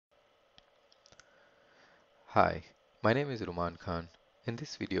Hi, my name is Ruman Khan. In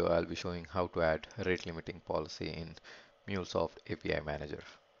this video, I'll be showing how to add rate limiting policy in MuleSoft API Manager.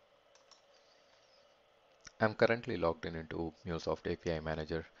 I'm currently logged in into MuleSoft API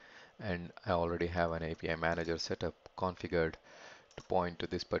Manager, and I already have an API Manager setup configured to point to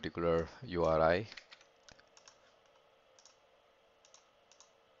this particular URI.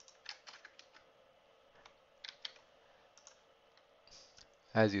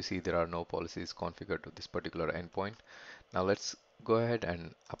 As you see, there are no policies configured to this particular endpoint. Now let's go ahead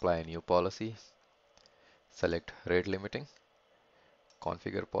and apply a new policy. Select rate limiting,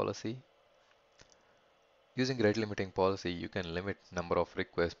 configure policy. Using rate limiting policy, you can limit number of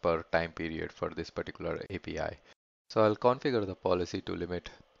requests per time period for this particular API. So I'll configure the policy to limit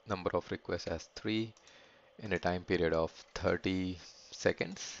number of requests as 3 in a time period of 30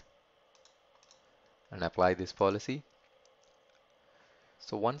 seconds and apply this policy.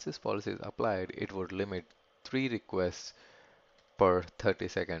 So once this policy is applied, it would limit 3 requests per 30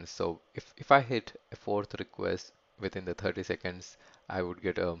 seconds. So if I hit a fourth request within the 30 seconds, I would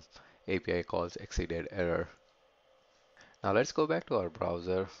get a API calls exceeded error. Now let's go back to our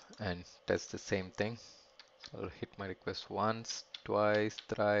browser and test the same thing. I'll hit my request once, twice,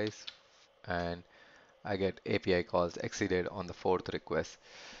 thrice, and I get API calls exceeded on the fourth request.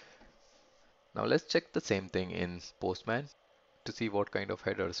 Now let's check the same thing in Postman to see what kind of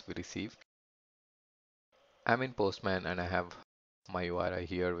headers we receive. I'm in Postman and I have my URI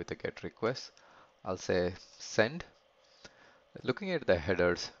here with a get request. I'll say send. Looking at the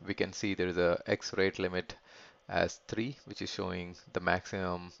headers, we can see there's a X rate limit as 3, which is showing the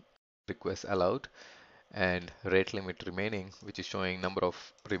maximum requests allowed, and rate limit remaining, which is showing number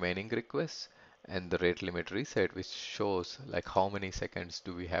of remaining requests, and the rate limit reset, which shows like how many seconds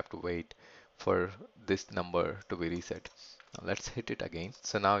do we have to wait for this number to be reset. Now let's hit it again.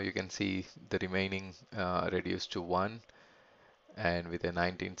 So now you can see the remaining reduced to 1 and with a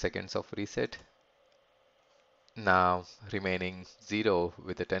 19 seconds of reset. Now remaining 0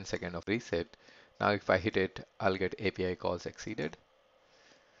 with a 10 second of reset. Now if I hit it, I'll get API calls exceeded.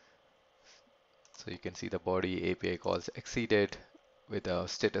 So you can see the body API calls exceeded with a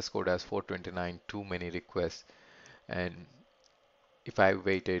status code as 429, too many requests. And if I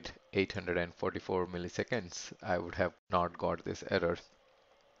waited 844 milliseconds, I would have not got this error.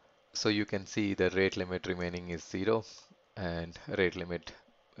 So you can see the rate limit remaining is 0 and rate limit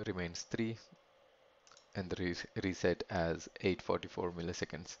remains 3 and the reset as 844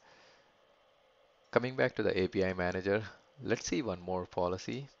 milliseconds. Coming back to the API manager, let's see one more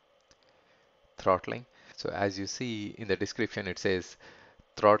policy, throttling. So as you see in the description, it says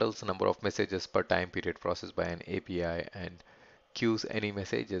throttles number of messages per time period processed by an API and queues any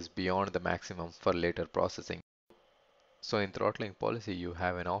messages beyond the maximum for later processing. So in throttling policy, you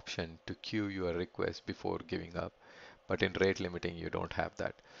have an option to queue your request before giving up, but in rate limiting, you don't have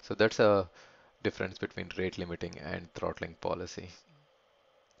that. So that's a difference between rate limiting and throttling policy.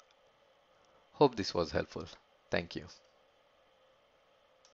 Hope this was helpful. Thank you.